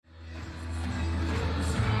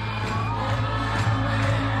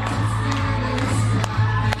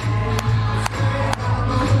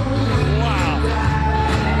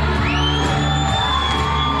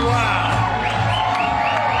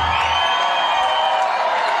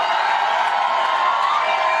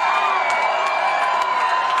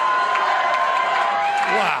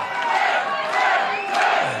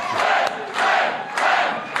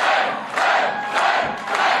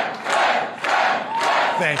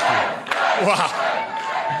you. Wow.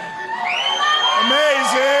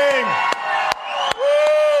 Amazing.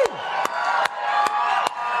 Woo!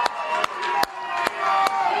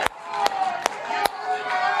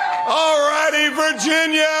 All righty,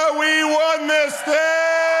 Virginia, we won this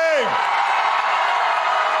thing.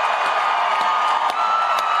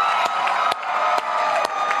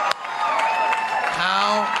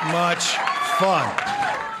 How much fun.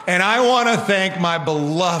 And I want to thank my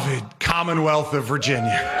beloved Commonwealth of Virginia.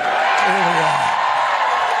 Here we are.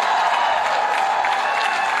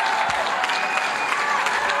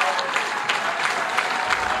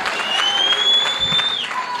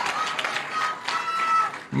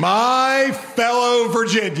 My fellow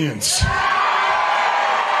Virginians,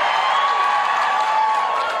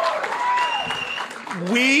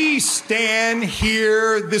 we stand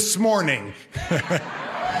here this morning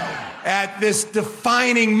at this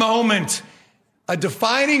defining moment, a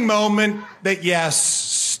defining moment that, yes,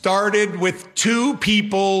 started with two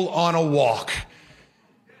people on a walk,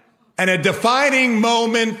 and a defining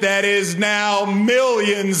moment that is now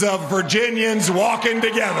millions of Virginians walking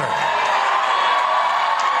together.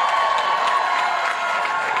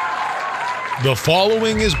 The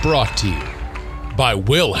following is brought to you by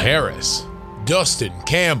Will Harris, Dustin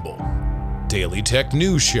Campbell, Daily Tech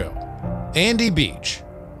News Show, Andy Beach,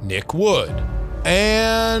 Nick Wood,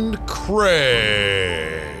 and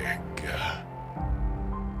Craig.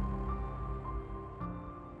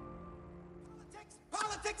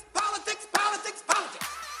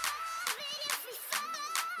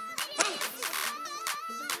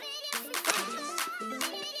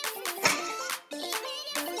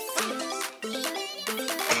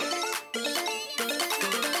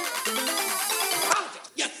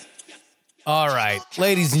 All right,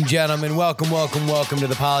 ladies and gentlemen, welcome to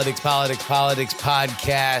the Politics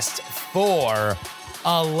podcast for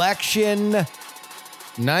election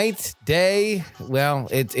night, day. Well,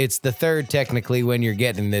 it's the third technically when you're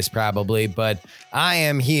getting this probably, but I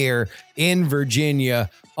am here in Virginia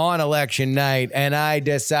on election night, and I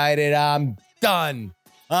decided I'm done.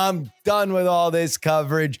 I'm done with all this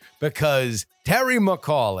coverage because Terry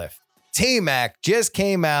McAuliffe, T-Mac, just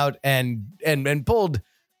came out and pulled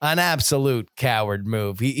an absolute coward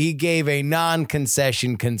move. He gave a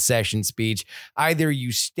non-concession concession speech. Either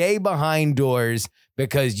you stay behind doors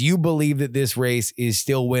because you believe that this race is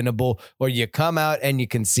still winnable, or you come out and you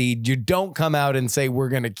concede. You don't come out and say, we're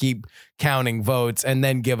going to keep counting votes and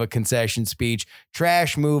then give a concession speech.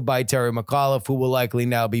 Trash move by Terry McAuliffe, who will likely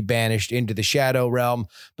now be banished into the shadow realm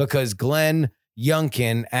because Glenn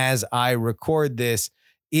Youngkin, as I record this,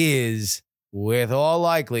 is, with all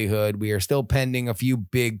likelihood, we are still pending a few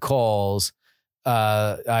big calls,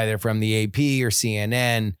 either from the AP or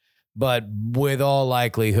CNN, but with all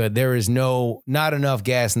likelihood, there is not enough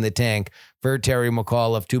gas in the tank for Terry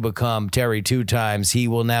McAuliffe to become Terry two times. He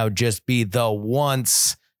will now just be the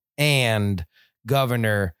once and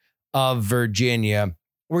governor of Virginia.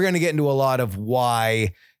 We're going to get into a lot of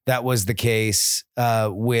why that was the case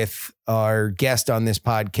with our guest on this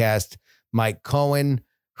podcast, Mike Cohen,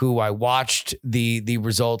 who I watched the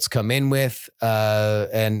results come in with,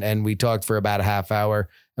 and we talked for about a half hour,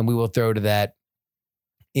 and we will throw to that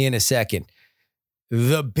in a second.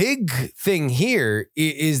 The big thing here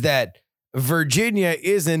is that Virginia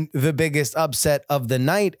isn't the biggest upset of the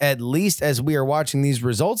night, at least as we are watching these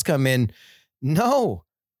results come in. No,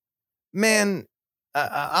 man,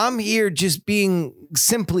 I'm here just being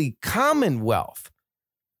simply Commonwealth.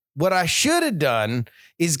 What I should have done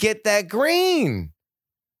is get that green.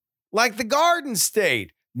 Like the Garden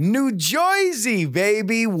State, New Jersey,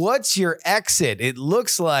 baby. What's your exit? It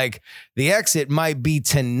looks like the exit might be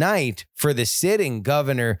tonight for the sitting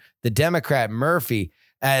governor, the Democrat Murphy,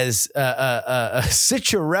 as a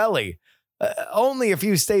Ciccarelli. Only a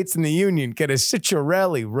few states in the union can a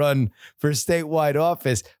Ciccarelli run for statewide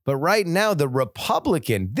office. But right now, the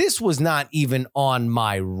Republican, this was not even on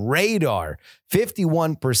my radar.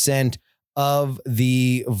 51% of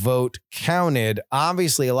the vote counted.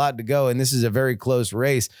 Obviously a lot to go, and this is a very close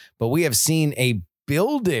race, but we have seen a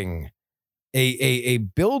building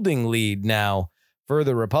lead now for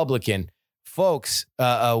the Republican. Folks,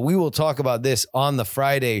 we will talk about this on the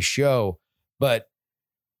Friday show, but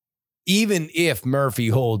even if Murphy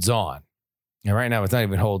holds on, and right now it's not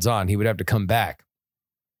even holds on, he would have to come back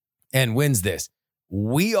and wins this.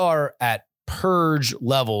 We are at purge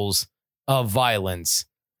levels of violence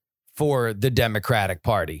for the Democratic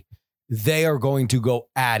Party. They are going to go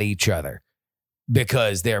at each other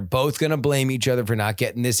because they're both going to blame each other for not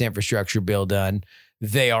getting this infrastructure bill done.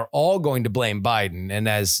 They are all going to blame Biden. And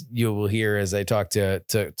as you will hear as I talk to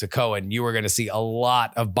Cohen, you are going to see a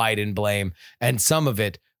lot of Biden blame, and some of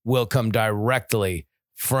it will come directly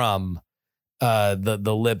from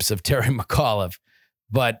the lips of Terry McAuliffe.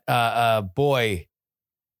 But boy,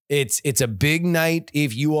 it's a big night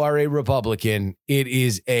if you are a Republican. It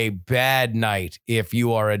is a bad night if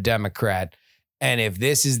you are a Democrat. And if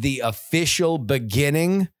this is the official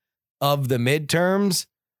beginning of the midterms,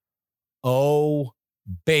 oh,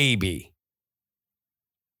 baby.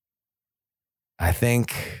 I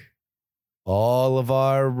think all of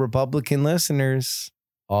our Republican listeners,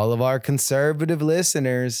 all of our conservative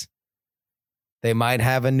listeners, they might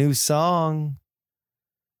have a new song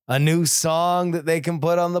that they can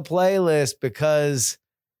put on the playlist, because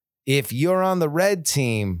if you're on the red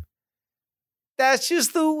team, that's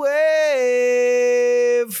just the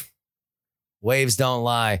wave. Waves don't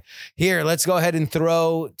lie. Here, let's go ahead and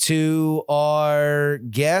throw to our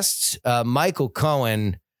guest, Michael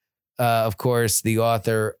Cohen, of course, the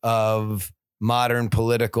author of Modern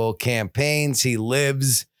Political Campaigns. He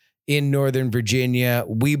lives in Northern Virginia.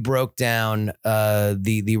 We broke down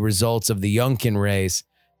the results of the Youngkin race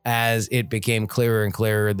as it became clearer and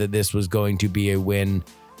clearer that this was going to be a win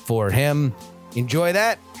for him. Enjoy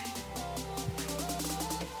that.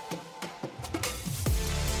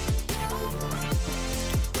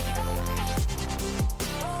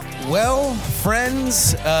 Well,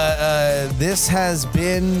 friends, this has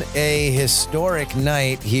been a historic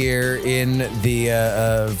night here in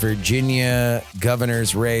the Virginia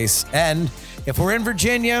governor's race. And if we're in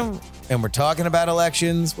Virginia and we're talking about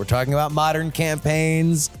elections, we're talking about modern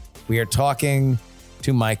campaigns, we are talking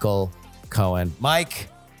to Michael Cohen. Mike,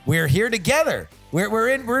 we're here together. We're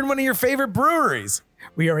in one of your favorite breweries.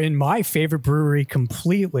 We are in my favorite brewery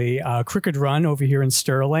completely, Crooked Run over here in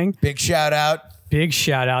Sterling. Big shout out. Big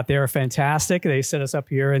shout out. They're fantastic. They set us up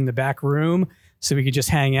here in the back room so we could just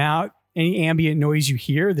hang out. Any ambient noise you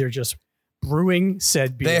hear, they're just brewing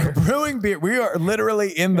said beer. They're brewing beer. We are literally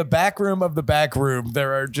in the back room of the back room.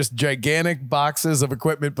 There are just gigantic boxes of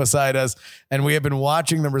equipment beside us, and we have been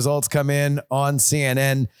watching the results come in on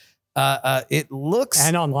CNN. It looks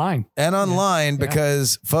and online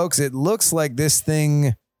because folks, it looks like this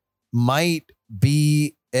thing might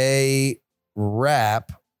be a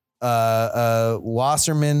wrap.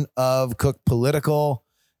 Wasserman of Cook Political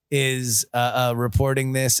is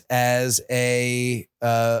reporting this as a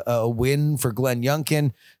win for Glenn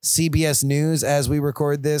Youngkin. CBS News, as we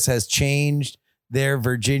record this, has changed their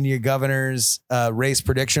Virginia governor's race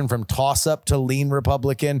prediction from toss-up to lean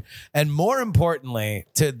Republican. And more importantly,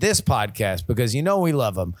 to this podcast, because you know we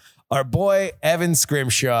love him, our boy Evan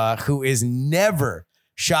Scrimshaw, who is never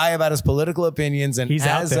shy about his political opinions, and he's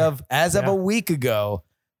as of a week ago,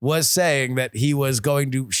 was saying that he was going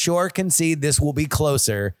to concede this will be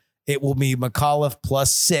closer. It will be McAuliffe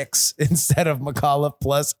 +6 instead of McAuliffe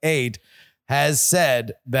 +8, has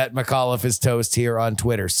said that McAuliffe is toast here on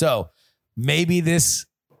Twitter. So maybe this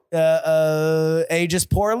ages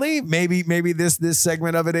poorly. Maybe this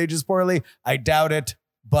segment of it ages poorly. I doubt it,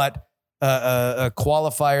 but a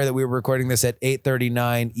qualifier that we were recording this at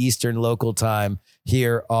 8:39 Eastern local time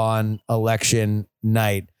here on election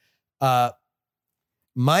night.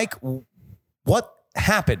 Mike, what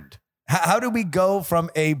happened? How do we go from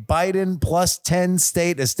a Biden +10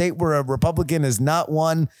 state, a state where a Republican has not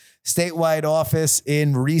won statewide office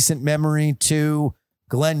in recent memory, to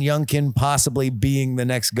Glenn Youngkin possibly being the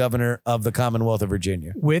next governor of the Commonwealth of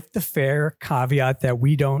Virginia? With the fair caveat that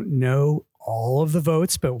we don't know all of the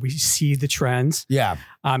votes, but we see the trends. Yeah.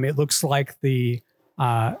 It looks like the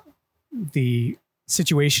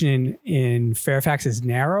situation in Fairfax is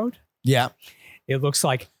narrowed. Yeah. It looks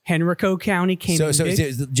like Henrico County came in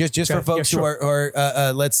big. Just for folks who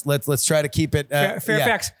are let's try to keep it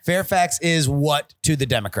Fairfax. Yeah. Fairfax is what to the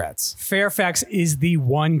Democrats? Fairfax is the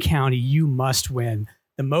one county you must win.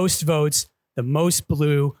 The most votes, the most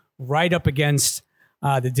blue, right up against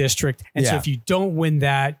the district. And so if you don't win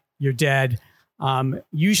that, you're dead.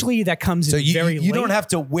 Usually that comes in very late. You don't have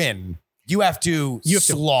to win. You have to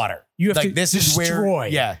slaughter. You have to this destroy.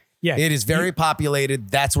 Is where, yeah, it is very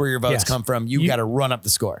populated. That's where your votes come from. You got to run up the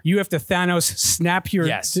score. You have to Thanos snap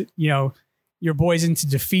your boys into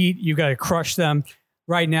defeat. You got to crush them.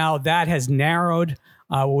 Right now, that has narrowed.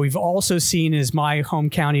 What we've also seen is my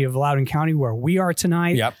home county of Loudoun County, where we are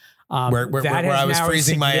tonight. Yep. Where I was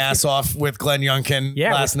freezing my ass off with Glenn Youngkin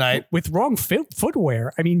last night. With wrong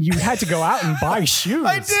footwear. I mean, you had to go out and buy shoes.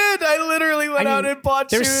 I did. I literally went out and bought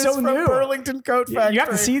shoes from Burlington Coat Factory. You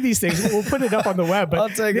have to see these things. We'll put it up on the web. But I'll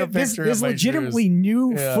take a picture there's of my legitimately shoes.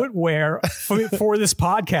 New footwear for this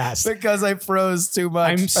podcast. Because I froze too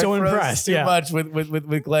much. I'm so impressed. Too much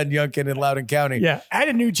with Glenn Youngkin in Loudoun County. Yeah. I had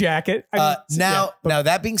a new jacket. Now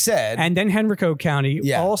that being said. And then Henrico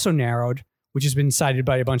County also narrowed. which has been cited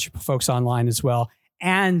by a bunch of folks online as well.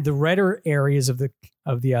 And the redder areas of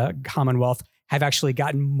the Commonwealth have actually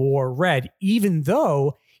gotten more red, even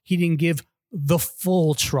though he didn't give the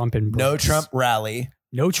full Trump embrace. No Trump rally.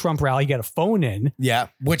 No Trump rally. He got a phone in. Yeah,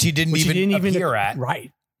 which he didn't even appear at.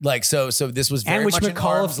 Right. Like, so this was very much and which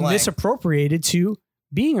McAuliffe misappropriated to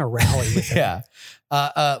being a rally with him. Yeah.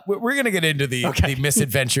 We're going to get into the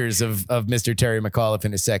misadventures of Mr. Terry McAuliffe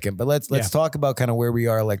in a second, but let's talk about kind of where we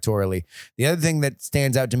are electorally. The other thing that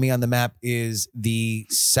stands out to me on the map is the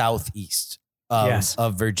southeast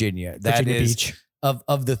of Virginia. That Virginia is Beach.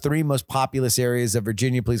 Of the three most populous areas of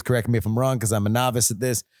Virginia. Please correct me if I'm wrong, because I'm a novice at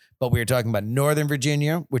this. But we were talking about Northern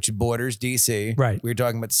Virginia, which borders DC. Right. We were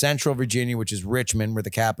talking about Central Virginia, which is Richmond, where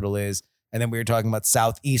the capital is. And then we were talking about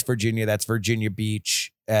Southeast Virginia. That's Virginia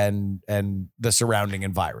Beach and the surrounding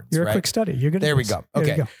environs. You're a quick study. You're good. There we go.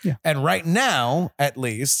 Okay. Go. Yeah. And right now, at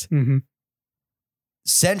least,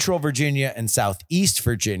 Central Virginia and Southeast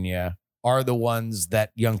Virginia are the ones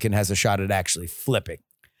that Youngkin has a shot at actually flipping.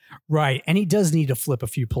 Right. And he does need to flip a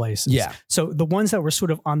few places. Yeah. So the ones that were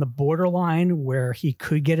sort of on the borderline where he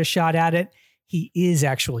could get a shot at it, he is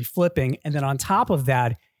actually flipping. And then on top of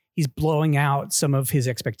that, he's blowing out some of his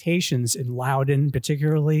expectations in Loudoun,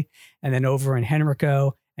 particularly, and then over in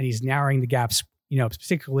Henrico. And he's narrowing the gaps,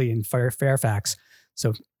 particularly in Fairfax.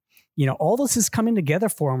 So, all this is coming together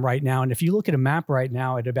for him right now. And if you look at a map right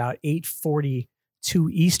now at about 8:42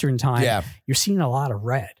 Eastern time, you're seeing a lot of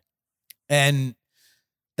red. And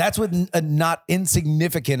that's with a not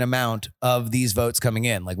insignificant amount of these votes coming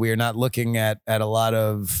in. Like, we are not looking at a lot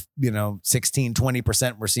of, 16,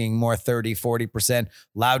 20%. We're seeing more 30, 40%.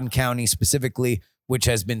 Loudoun County specifically, which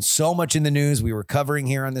has been so much in the news. We were covering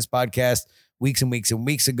here on this podcast weeks and weeks and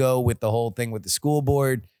weeks ago with the whole thing with the school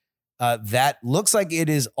board. That looks like it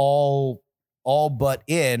is all but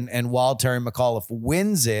in. And while Terry McAuliffe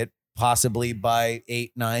wins it, possibly by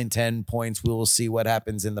 8, 9, 10 points, we will see what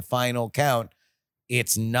happens in the final count.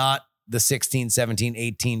 It's not the 16, 17,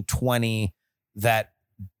 18, 20 that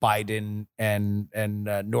Biden and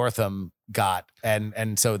Northam got.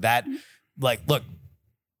 And so that, like, look,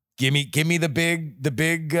 give me the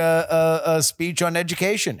big speech on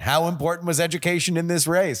education. How important was education in this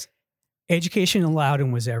race? Education in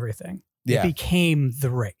Loudoun was everything. Yeah. It became the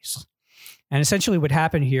race. And essentially what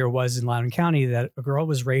happened here was in Loudoun County that a girl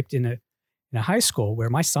was raped in a high school where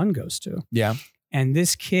my son goes to. Yeah. And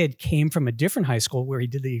this kid came from a different high school where he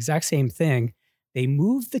did the exact same thing. They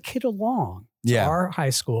moved the kid along to our high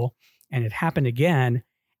school, and it happened again.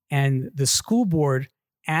 And the school board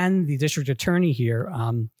and the district attorney here,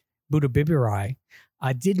 Buddha Bibirai,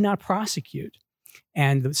 did not prosecute.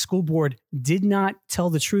 And the school board did not tell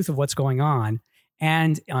the truth of what's going on.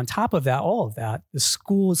 And on top of that, all of that, the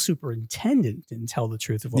school superintendent didn't tell the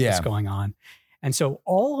truth of what was going on. And so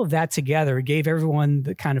all of that together gave everyone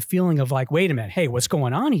the kind of feeling of like, wait a minute, hey, what's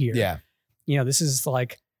going on here? Yeah. This is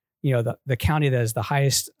like, the county that is the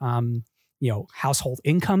highest, household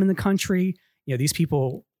income in the country. These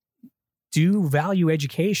people do value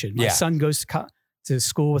education. My son goes to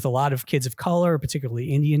school with a lot of kids of color,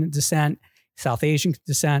 particularly Indian descent, South Asian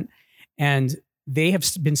descent. And they have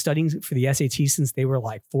been studying for the SAT since they were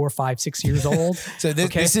like 4, 5, 6 years old. So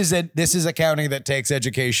this is a county that takes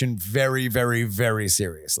education very, very, very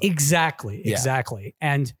seriously. Exactly.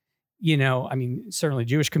 And, certainly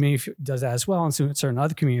Jewish community does that as well, and certain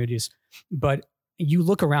other communities. But you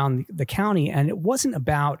look around the county and it wasn't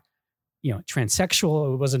about,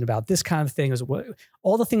 transsexual. It wasn't about this kind of thing. It was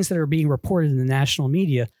all the things that are being reported in the national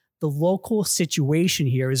media. The local situation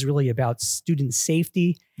here is really about student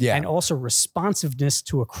safety and also responsiveness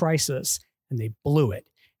to a crisis, and they blew it.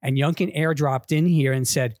 And Youngkin airdropped in here and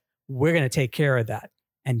said, we're going to take care of that.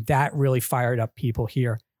 And that really fired up people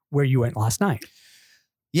here where you went last night.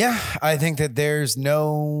 Yeah, I think that there's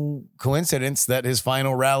no coincidence that his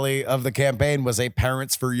final rally of the campaign was a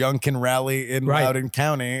Parents for Youngkin rally in Loudoun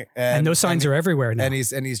County. And those signs are everywhere now. And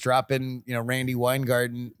he's dropping, Randy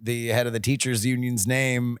Weingarten, the head of the teachers union's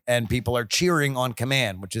name, and people are cheering on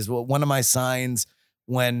command, which is one of my signs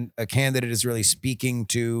when a candidate is really speaking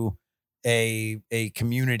to a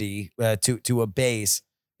community, to a base.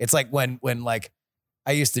 It's like when like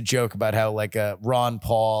I used to joke about how like Ron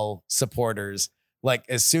Paul supporters, like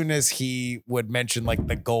as soon as he would mention like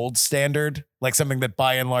the gold standard, like something that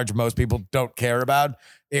by and large most people don't care about,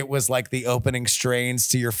 it was like the opening strains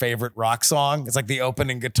to your favorite rock song. It's like the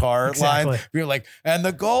opening guitar line. You're like, and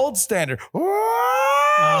the gold standard.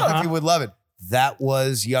 Like you would love it. That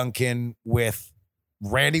was Youngkin with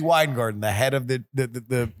Randy Weingarten, the head of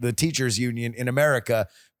the teachers union in America,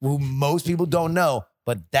 who most people don't know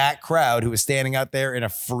But that crowd who was standing out there in a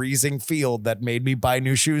freezing field that made me buy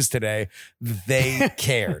new shoes today, they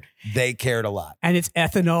cared. They cared a lot. And it's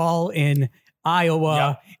ethanol in Iowa.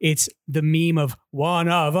 Yep. It's the meme of one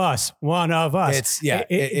of us, one of us.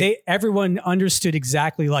 Everyone understood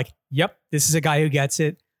exactly like, yep, this is a guy who gets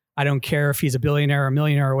it. I don't care if he's a billionaire or a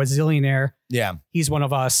millionaire or a zillionaire. Yeah. He's one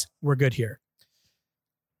of us. We're good here.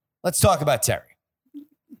 Let's talk about Terry.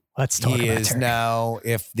 He is now,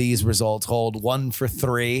 if these results hold, 1 for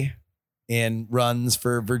 3 in runs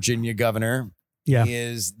for Virginia governor. Yeah. He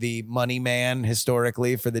is the money man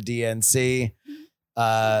historically for the DNC.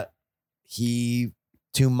 He,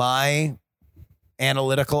 to my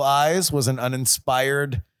analytical eyes, was an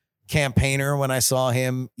uninspired campaigner when I saw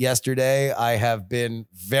him yesterday. I have been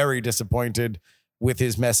very disappointed with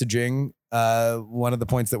his messaging. One of the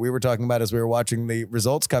points that we were talking about as we were watching the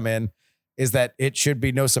results come in is that it should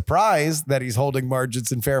be no surprise that he's holding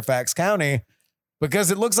margins in Fairfax County, because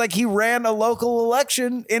it looks like he ran a local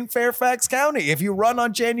election in Fairfax County. If you run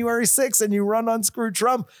on January 6th and you run on Screw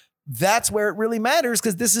Trump, that's where it really matters,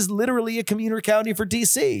 because this is literally a commuter county for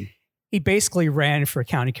DC. He basically ran for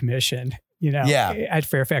county commission, at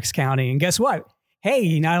Fairfax County. And guess what? Hey,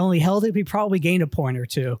 he not only held it, he probably gained a point or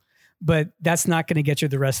two, but that's not going to get you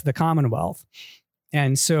the rest of the Commonwealth.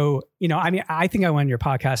 And so, I think I went on your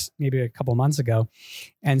podcast maybe a couple of months ago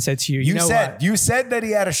and said to you, you said that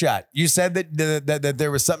he had a shot. You said that there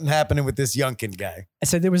was something happening with this Youngkin guy. I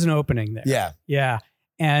said there was an opening there. Yeah. Yeah.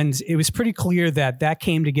 And it was pretty clear that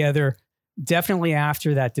came together definitely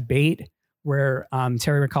after that debate where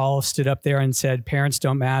Terry McAuliffe stood up there and said, parents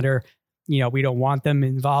don't matter. We don't want them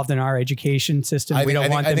involved in our education system. I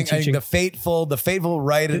think the fateful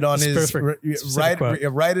write it on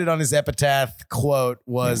his epitaph quote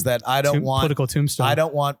was that I don't want political tombstone. I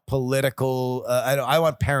don't want political. I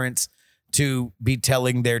want parents to be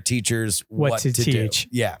telling their teachers what to teach.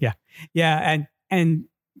 Do. Yeah. And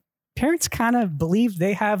parents kind of believe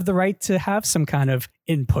they have the right to have some kind of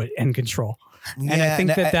input and control. And I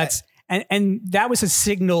think that's that was a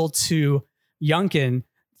signal to Youngkin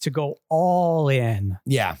to go all in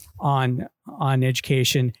on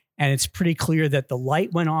education. And it's pretty clear that the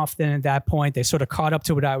light went off then at that point. They sort of caught up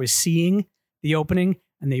to what I was seeing, the opening,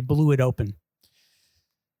 and they blew it open.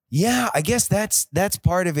 Yeah, I guess that's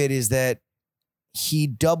part of it, is that he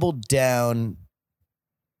doubled down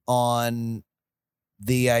on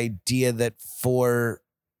the idea that for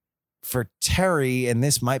Terry, and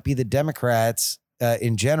this might be the Democrats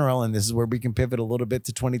in general, and this is where we can pivot a little bit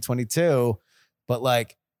to 2022, but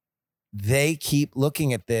like, they keep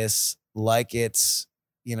looking at this like it's,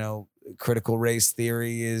 critical race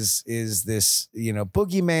theory is this,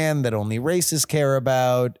 boogeyman that only racists care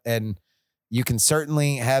about. And you can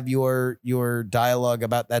certainly have your dialogue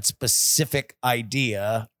about that specific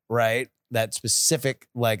idea, right? That specific,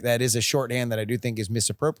 like, that is a shorthand that I do think is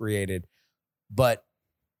misappropriated. But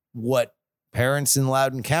what parents in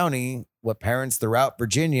Loudoun County, what parents throughout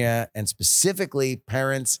Virginia, and specifically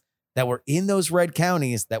parents that were in those red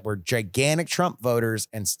counties that were gigantic Trump voters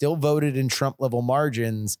and still voted in Trump level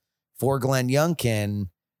margins for Glenn Youngkin,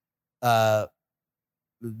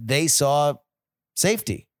 they saw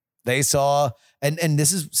safety. They saw, and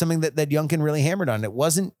this is something that Youngkin really hammered on. It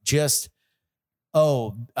wasn't just,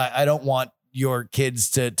 I don't want your kids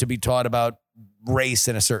to be taught about race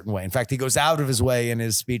in a certain way. In fact, he goes out of his way in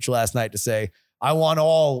his speech last night to say, I want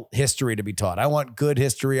all history to be taught. I want good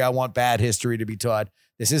history. I want bad history to be taught.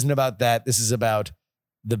 This isn't about that. This is about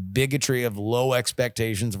the bigotry of low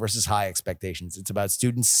expectations versus high expectations. It's about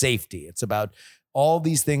student safety. It's about all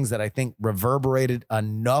these things that I think reverberated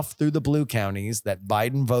enough through the blue counties that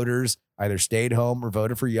Biden voters either stayed home or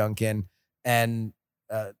voted for Youngkin. And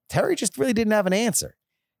Terry just really didn't have an answer.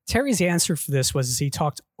 Terry's answer for this was he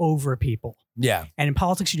talked over people. Yeah. And in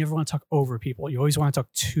politics, you never want to talk over people. You always want to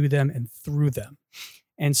talk to them and through them.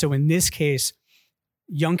 And so in this case,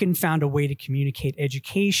 Youngkin found a way to communicate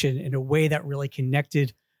education in a way that really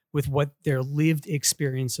connected with what their lived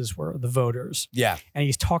experiences were, the voters. Yeah. And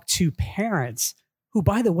he's talked to parents who,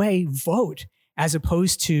 by the way, vote, as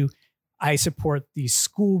opposed to, I support the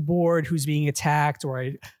school board who's being attacked, or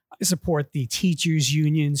I support the teachers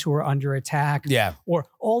unions who are under attack. Yeah. Or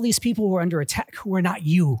all these people who are under attack who are not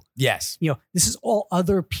you. Yes. This is all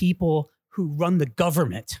other people who run the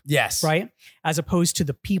government. Yes. Right? As opposed to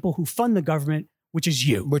the people who fund the government, which is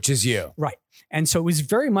you. Right. And so it was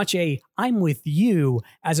very much I'm with you,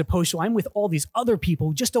 as opposed to I'm with all these other people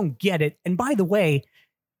who just don't get it. And by the way,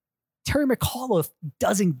 Terry McAuliffe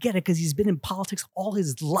doesn't get it because he's been in politics all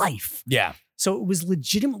his life. Yeah. So it was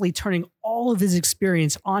legitimately turning all of his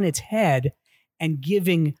experience on its head and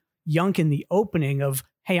giving Youngkin the opening of,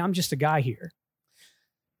 hey, I'm just a guy here.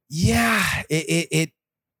 Yeah,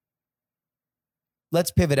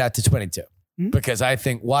 let's pivot out to 22 because I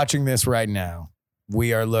think watching this right now,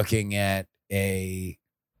 we are looking at a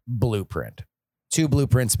blueprint, 2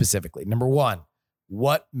 blueprints specifically. Number 1,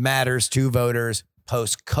 what matters to voters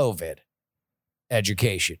post-COVID?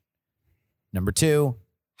 Education. Number 2,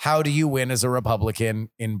 how do you win as a Republican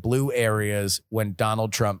in blue areas when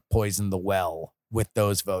Donald Trump poisoned the well with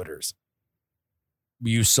those voters?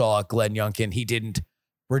 You saw Glenn Youngkin. He didn't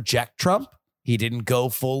reject Trump. He didn't go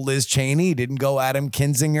full Liz Cheney. He didn't go Adam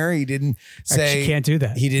Kinzinger. He didn't say, you can't do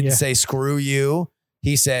that. He didn't say, screw you.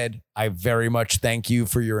 He said, I very much thank you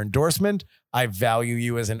for your endorsement. I value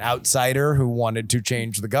you as an outsider who wanted to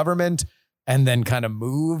change the government, and then kind of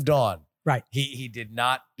moved on. Right. He did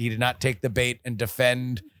not take the bait and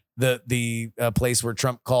defend the place where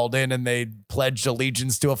Trump called in and they pledged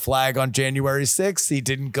allegiance to a flag on January 6th. He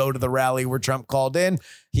didn't go to the rally where Trump called in.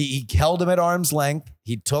 He held him at arm's length.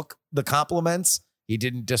 He took the compliments. He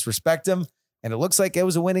didn't disrespect him. And it looks like it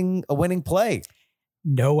was a winning play.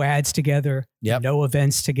 No ads together. Yep. No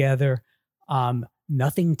events together.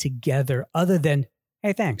 Nothing together other than,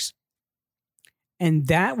 hey, thanks. And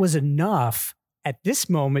that was enough at this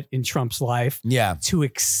moment in Trump's life to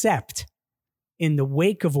accept in the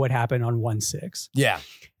wake of what happened on 1/6. Yeah.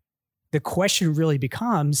 The question really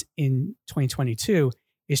becomes in 2022,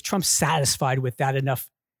 is Trump satisfied with that enough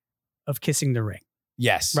of kissing the ring?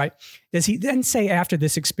 Yes. Right? Does he then say after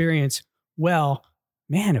this experience, well,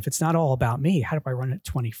 man, if it's not all about me, how do I run at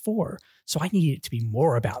 24? So I need it to be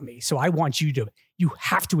more about me. So I want you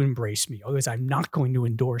have to embrace me. Otherwise, I'm not going to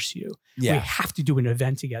endorse you. Yeah. We have to do an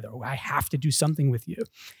event together. Or I have to do something with you.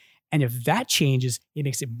 And if that changes, it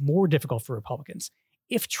makes it more difficult for Republicans.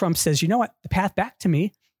 If Trump says, you know what, the path back to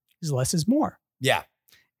me is less is more. Yeah.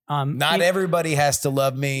 Not everybody has to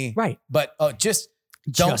love me. Right. But just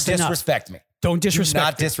don't disrespect me. Don't disrespect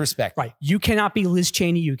Not disrespect me. Right. You cannot be Liz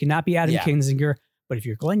Cheney. You cannot be Adam Kinzinger. But if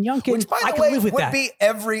you're Glenn Youngkin, which, by the I can way, live with would that. be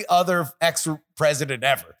every other ex-president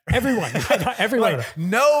ever. Everyone. Everyone.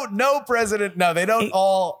 No president. No, they don't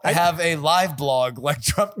all have a live blog like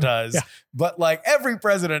Trump does. Yeah. But like every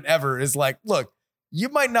president ever is like, look, you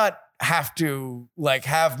might not have to like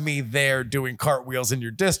have me there doing cartwheels in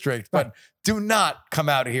your district, but do not come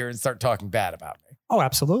out here and start talking bad about me. Oh,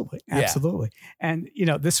 absolutely. Absolutely. Yeah. And,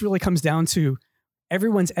 this really comes down to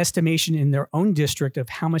everyone's estimation in their own district of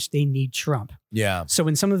how much they need Trump. Yeah. So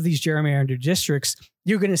in some of these gerrymandered districts,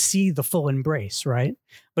 you're going to see the full embrace, right?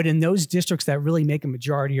 But in those districts that really make a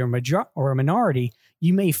majority or a minority,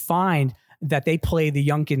 you may find that they play the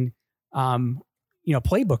Youngkin,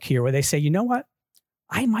 playbook here, where they say, you know what,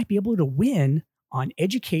 I might be able to win on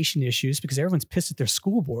education issues because everyone's pissed at their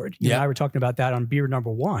school board. You and I were talking about that on beer number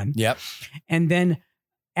 1. Yep. And then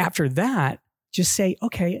after that, just say,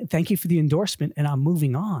 okay, thank you for the endorsement, and I'm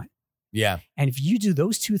moving on. Yeah. And if you do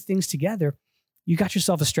those two things together, you got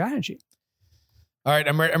yourself a strategy. All right,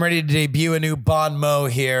 I'm ready to debut a new bon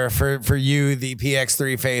mot here for you, the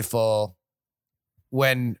PX3 faithful.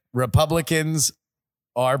 When Republicans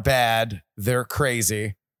are bad, they're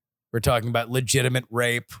crazy. We're talking about legitimate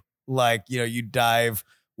rape. Like, you dive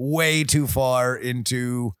way too far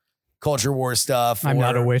into culture war stuff. I'm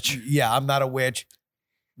not a witch. Yeah, I'm not a witch.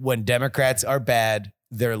 When Democrats are bad,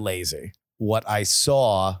 they're lazy. What I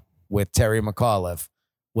saw with Terry McAuliffe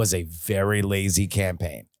was a very lazy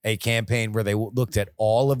campaign, a campaign where they looked at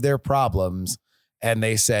all of their problems and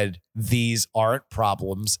they said, these aren't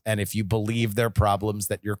problems. And if you believe they're problems,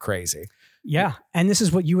 that you're crazy. Yeah. And this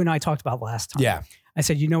is what you and I talked about last time. Yeah. I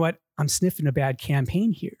said, you know what? I'm sniffing a bad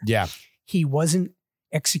campaign here. Yeah. He wasn't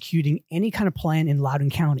executing any kind of plan in Loudoun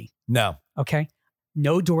County. No. Okay.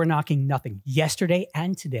 No door knocking, nothing. Yesterday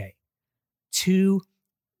and today, 2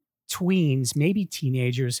 tweens, maybe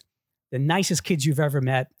teenagers, the nicest kids you've ever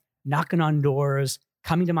met, knocking on doors,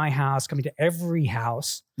 coming to my house, coming to every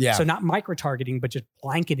house. Yeah. So not micro-targeting, but just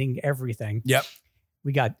blanketing everything. Yep.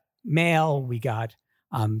 We got mail. We got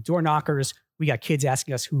door knockers. We got kids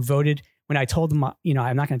asking us who voted. When I told them, I'm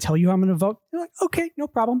not going to tell you how I'm going to vote, they're like, okay, no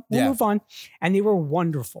problem. We'll move on. And they were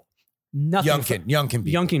wonderful. Nothing.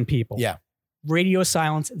 Youngkin people. Yeah. Radio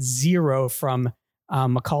silence, 0 from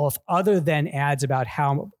McAuliffe, other than ads about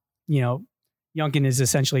how, Youngkin is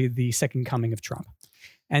essentially the second coming of Trump.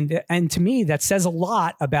 And to me, that says a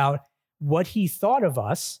lot about what he thought of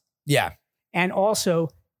us. Yeah. And also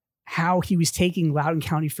how he was taking Loudoun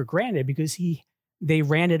County for granted because they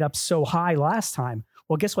ran it up so high last time.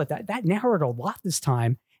 Well, guess what? That narrowed a lot this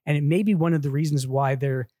time. And it may be one of the reasons why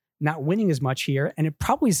they're not winning as much here. And it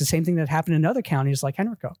probably is the same thing that happened in other counties like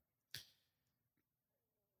Henrico.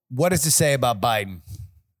 What does it say about Biden?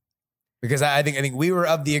 Because I think we were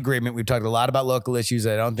of the agreement. We've talked a lot about local issues.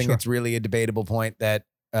 I don't think Sure. it's really a debatable point that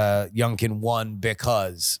Youngkin won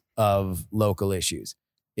because of local issues.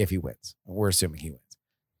 If he wins, we're assuming he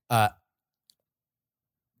wins.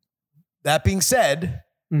 That being said,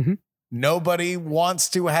 nobody wants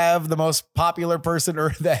to have the most popular person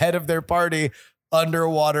or the head of their party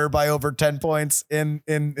underwater by over 10 points in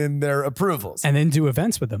their approvals. And then do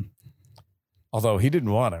events with them. Although he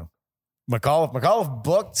didn't want to. McAuliffe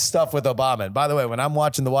booked stuff with Obama. And by the way, when I'm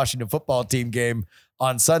watching the Washington football team game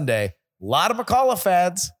on Sunday, a lot of McAuliffe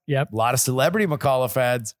ads. Yep. A lot of celebrity McAuliffe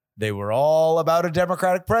ads. They were all about a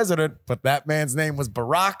Democratic president, but that man's name was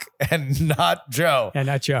Barack and not Joe. Yeah,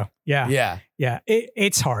 not Joe. Yeah.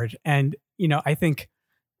 It's hard. And, I think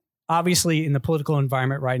obviously in the political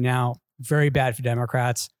environment right now, very bad for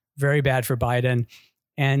Democrats, very bad for Biden.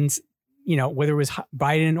 And, whether it was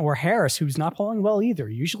Biden or Harris, who's not polling well either.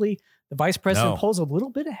 Usually the vice president polls a little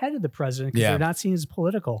bit ahead of the president because they're not seen as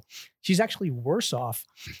political. She's actually worse off.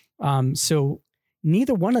 So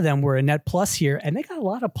neither one of them were a net plus here. And they got a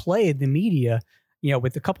lot of play in the media,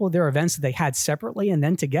 with a couple of their events that they had separately and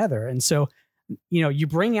then together. And so, you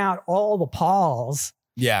bring out all the Pauls.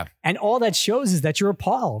 Yeah. And all that shows is that you're a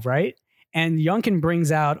Paul, right? And Youngkin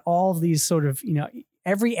brings out all of these sort of,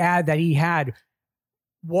 every ad that he had,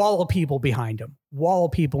 wall of people behind him, wall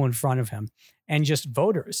of people in front of him, and just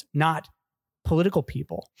voters, not political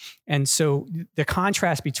people. And so the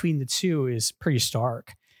contrast between the two is pretty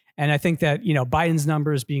stark. And I think that, Biden's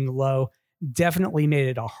numbers being low definitely made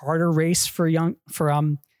it a harder race for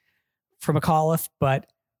McAuliffe. But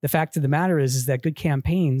the fact of the matter is that good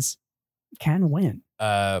campaigns can win.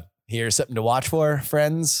 Here's something to watch for,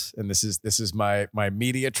 friends. And this is my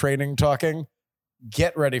media training talking.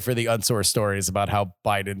 Get ready for the unsourced stories about how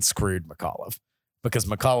Biden screwed McAuliffe, because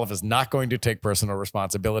McAuliffe is not going to take personal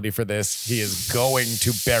responsibility for this. He is going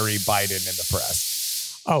to bury Biden in the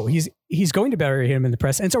press. Oh, he's going to bury him in the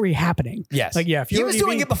press, and it's already happening. Yes. If he was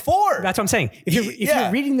doing it before. That's what I'm saying. If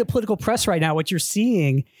you're reading the political press right now, what you're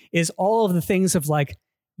seeing is all of the things of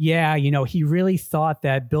he really thought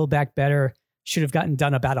that Build Back Better should have gotten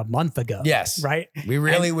done about a month ago. Yes. Right. We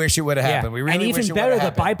really wish it would have happened. We really and even wish it better, would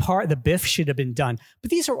have happened. the BIF should have been done.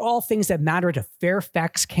 But these are all things that matter to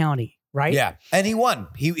Fairfax County, right? Yeah. And he won.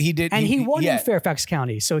 He did. And he won in Fairfax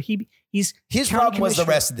County. So his problem was the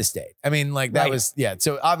rest of the state. I mean, that was,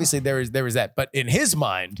 So obviously there was that. But in his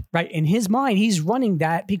mind. Right. In his mind, he's running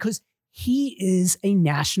that because he is a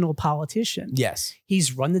national politician. Yes.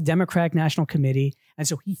 He's run the Democratic National Committee. And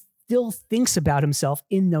so he still thinks about himself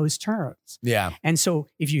in those terms. Yeah. And so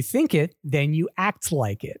if you think it, then you act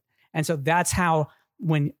like it. And so that's how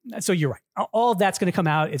so you're right. All of that's going to come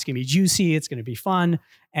out. It's going to be juicy. It's going to be fun.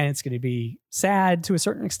 And it's going to be sad to a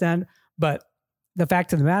certain extent. But the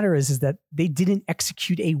fact of the matter is that they didn't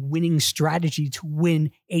execute a winning strategy to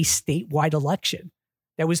win a statewide election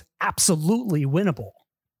that was absolutely winnable.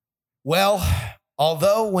 Well,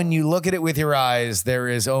 although when you look at it with your eyes, there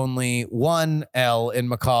is only one L in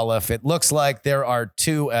McAuliffe, it looks like there are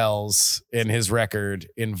two L's in his record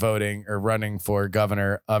in voting or running for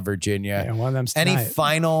governor of Virginia. Yeah, one of them's Any tonight.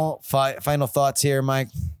 final thoughts here, Mike?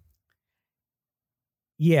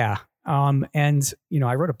 Yeah. And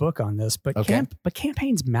I wrote a book on this, but Okay. but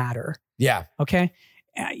campaigns matter. Yeah. Okay.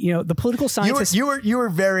 The political scientists. You were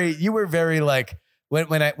very like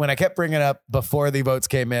when I kept bringing up before the votes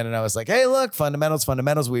came in, and I was like, hey, look,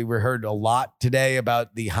 fundamentals. We heard a lot today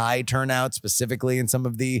about the high turnout, specifically in some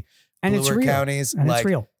of the bluer counties. And it's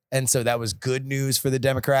real. And so that was good news for the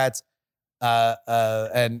Democrats.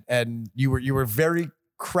 And you were very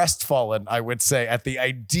crestfallen, I would say, at the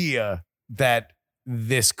idea that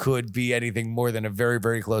this could be anything more than a very,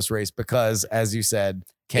 very close race because, as you said,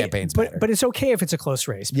 campaigns matter. But it's okay if it's a close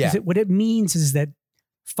race. Because Yeah. what it means is that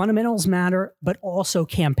fundamentals matter, but also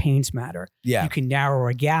campaigns matter. Yeah. You can narrow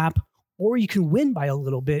a gap or you can win by a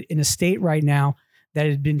little bit in a state right now that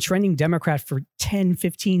had been trending Democrat for 10,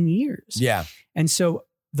 15 years. Yeah. And so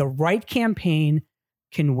the right campaign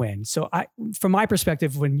can win. So from my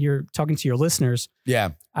perspective, when you're talking to your listeners, Yeah.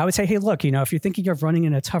 I would say, hey, look, if you're thinking of running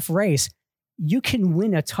in a tough race, you can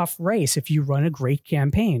win a tough race if you run a great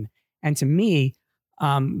campaign. And to me,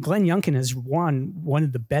 Glenn Youngkin has won one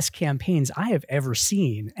of the best campaigns I have ever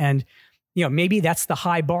seen. And, maybe that's the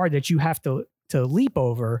high bar that you have to leap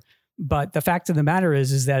over. But the fact of the matter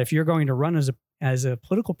is that if you're going to run as a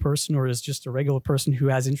political person or as just a regular person who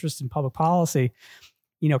has interest in public policy,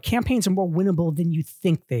 campaigns are more winnable than you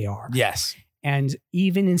think they are. Yes. And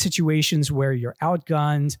even in situations where you're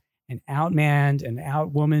outgunned and outmanned and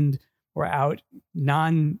outwomaned or out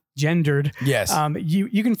non-gendered, Yes.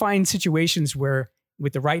 you can find situations where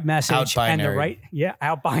with the right message Out and the binary. right,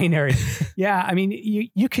 out binary. Yeah. I mean,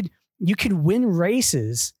 you could win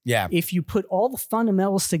races Yeah. if you put all the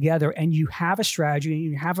fundamentals together and you have a strategy and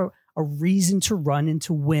you have a reason to run and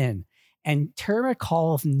to win. And Terry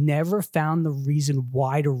McAuliffe never found the reason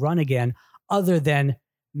why to run again, other than,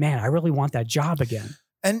 man, I really want that job again.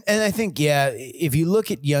 And I think, if you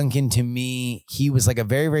look at Youngkin, to me, he was like a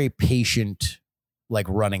very, very patient, like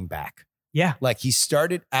running back. Yeah. Like he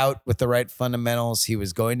started out with the right fundamentals. He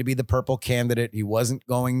was going to be the purple candidate. He wasn't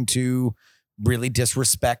going to really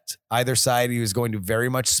disrespect either side. He was going to very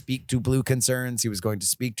much speak to blue concerns. He was going to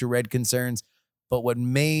speak to red concerns. But what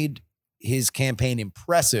made his campaign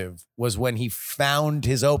impressive was when he found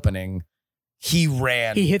his opening, he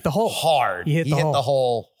ran. He hit the hole hard. He hit the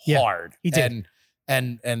hole hard. He did.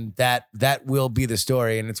 And that will be the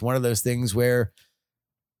story. And it's one of those things where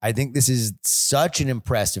I think this is such an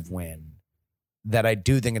impressive win that I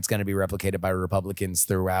do think it's going to be replicated by Republicans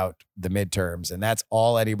throughout the midterms. And that's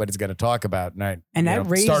all anybody's going to talk about.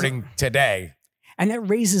 Starting today. And that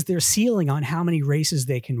raises their ceiling on how many races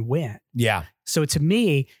they can win. Yeah. So to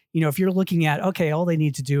me, if you're looking at, okay, all they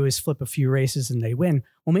need to do is flip a few races and they win.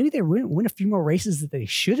 Well, maybe they win a few more races that they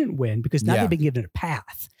shouldn't win because now they've been given a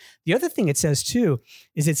path. The other thing it says too,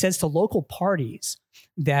 is it says to local parties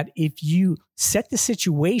that if you set the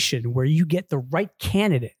situation where you get the right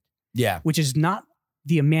candidate, which is not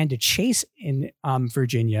the Amanda Chase in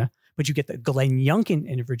Virginia, but you get the Glenn Youngkin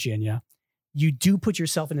in Virginia, you do put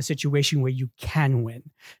yourself in a situation where you can win,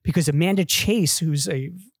 because Amanda Chase, who's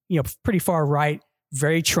a pretty far right,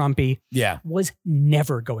 very Trumpy, was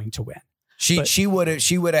never going to win. She would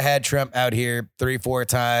have had Trump out here 3-4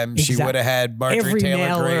 times. Exactly. She would have had Marjorie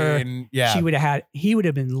Taylor Greene. Yeah. He would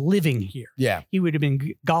have been living here. Yeah. He would have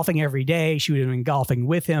been golfing every day. She would have been golfing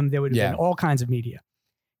with him. There would have been all kinds of media.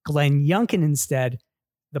 Glenn Youngkin, instead,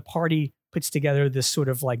 the party puts together this sort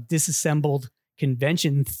of like disassembled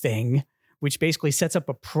convention thing, which basically sets up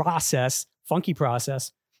a funky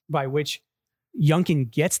process by which Youngkin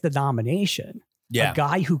gets the nomination. A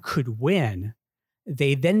guy who could win.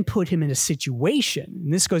 They then put him in a situation,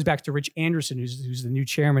 and this goes back to Rich Anderson, who's the new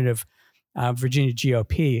chairman of Virginia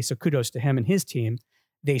GOP. So kudos to him and his team.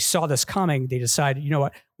 They saw this coming. They decided, you know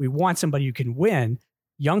what? We want somebody who can win.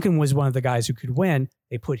 Youngkin was one of the guys who could win.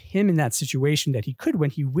 They put him in that situation that he could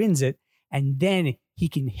win. He wins it, and then he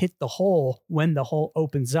can hit the hole when the hole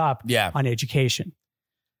opens up on education.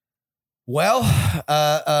 Well,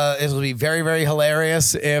 it'll be very, very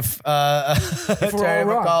hilarious if Terry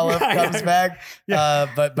McAuliffe comes back.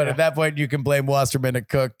 But at that point, you can blame Wasserman and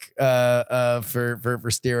Cook for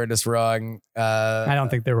steering us wrong. I don't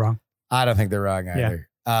think they're wrong. I don't think they're wrong either.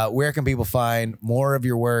 Where can people find more of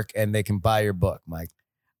your work and they can buy your book, Mike?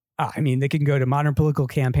 They can go to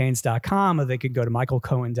modernpoliticalcampaigns.com, or they can go to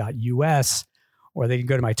michaelcohen.us, or they can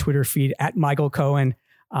go to my Twitter feed at Michael Cohen.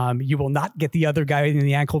 You will not get the other guy in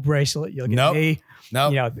the ankle bracelet. You'll get me.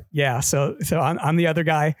 Nope. So I'm the other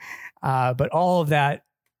guy. But all of that,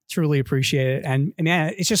 truly appreciate it. And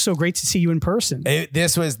man, it's just so great to see you in person.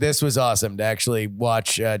 This was awesome to actually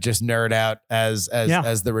watch, just nerd out as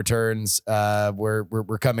the returns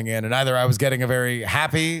were coming in. And either I was getting a very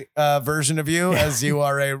happy version of you, as you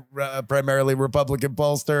are a primarily Republican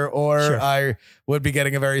pollster, or I would be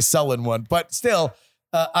getting a very sullen one. But still,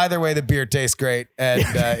 either way, the beer tastes great, and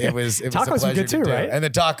it was tacos a pleasure were good too, to do. right? And the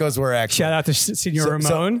tacos were excellent. Shout out to Senor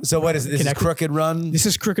Ramon. So what is this? Is Crooked Run? This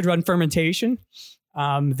is Crooked Run Fermentation.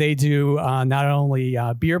 They do not only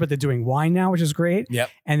beer, but they're doing wine now, which is great. Yep.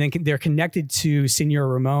 And then they're connected to Senor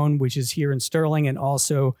Ramon, which is here in Sterling and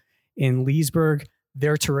also in Leesburg.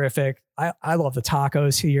 They're terrific. I love the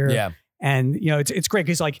tacos here. Yeah. And it's great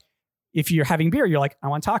because like, if you're having beer, you're like, I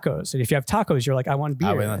want tacos. And if you have tacos, you're like, I want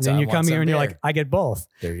beer. And then you come here and you're like, I get both.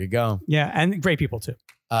 There you go. Yeah. And great people too.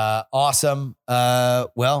 Awesome.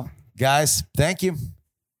 Well, guys, thank you.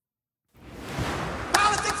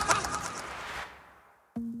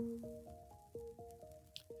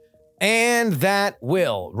 And that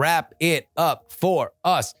will wrap it up for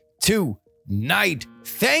us tonight.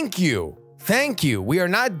 Thank you. Thank you. We are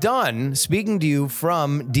not done speaking to you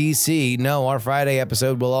from DC. No, our Friday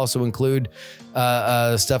episode will also include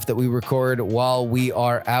stuff that we record while we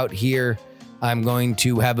are out here. I'm going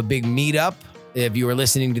to have a big meetup. If you are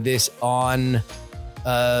listening to this on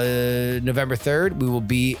November 3rd, we will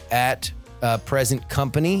be at Present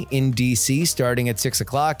Company in DC starting at 6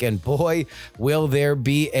 o'clock. And boy, will there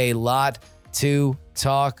be a lot to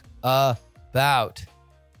talk about.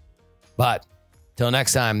 But till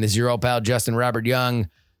next time, this is your old pal, Justin Robert Young,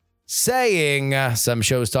 saying some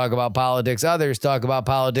shows talk about politics, others talk about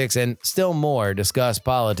politics, and still more discuss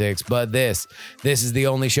politics. But this is the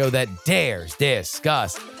only show that dares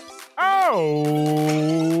discuss.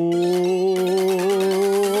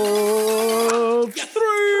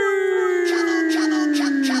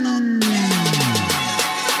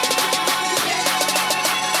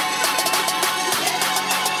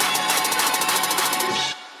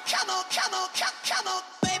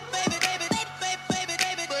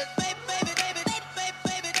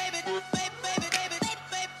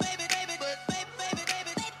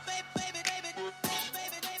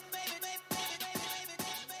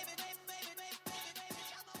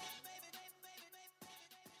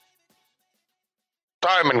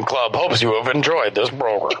 Diamond Club hopes you have enjoyed this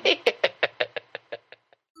program.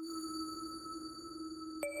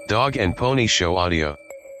 Dog and Pony Show audio.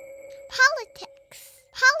 Politics.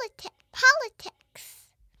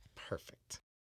 Perfect.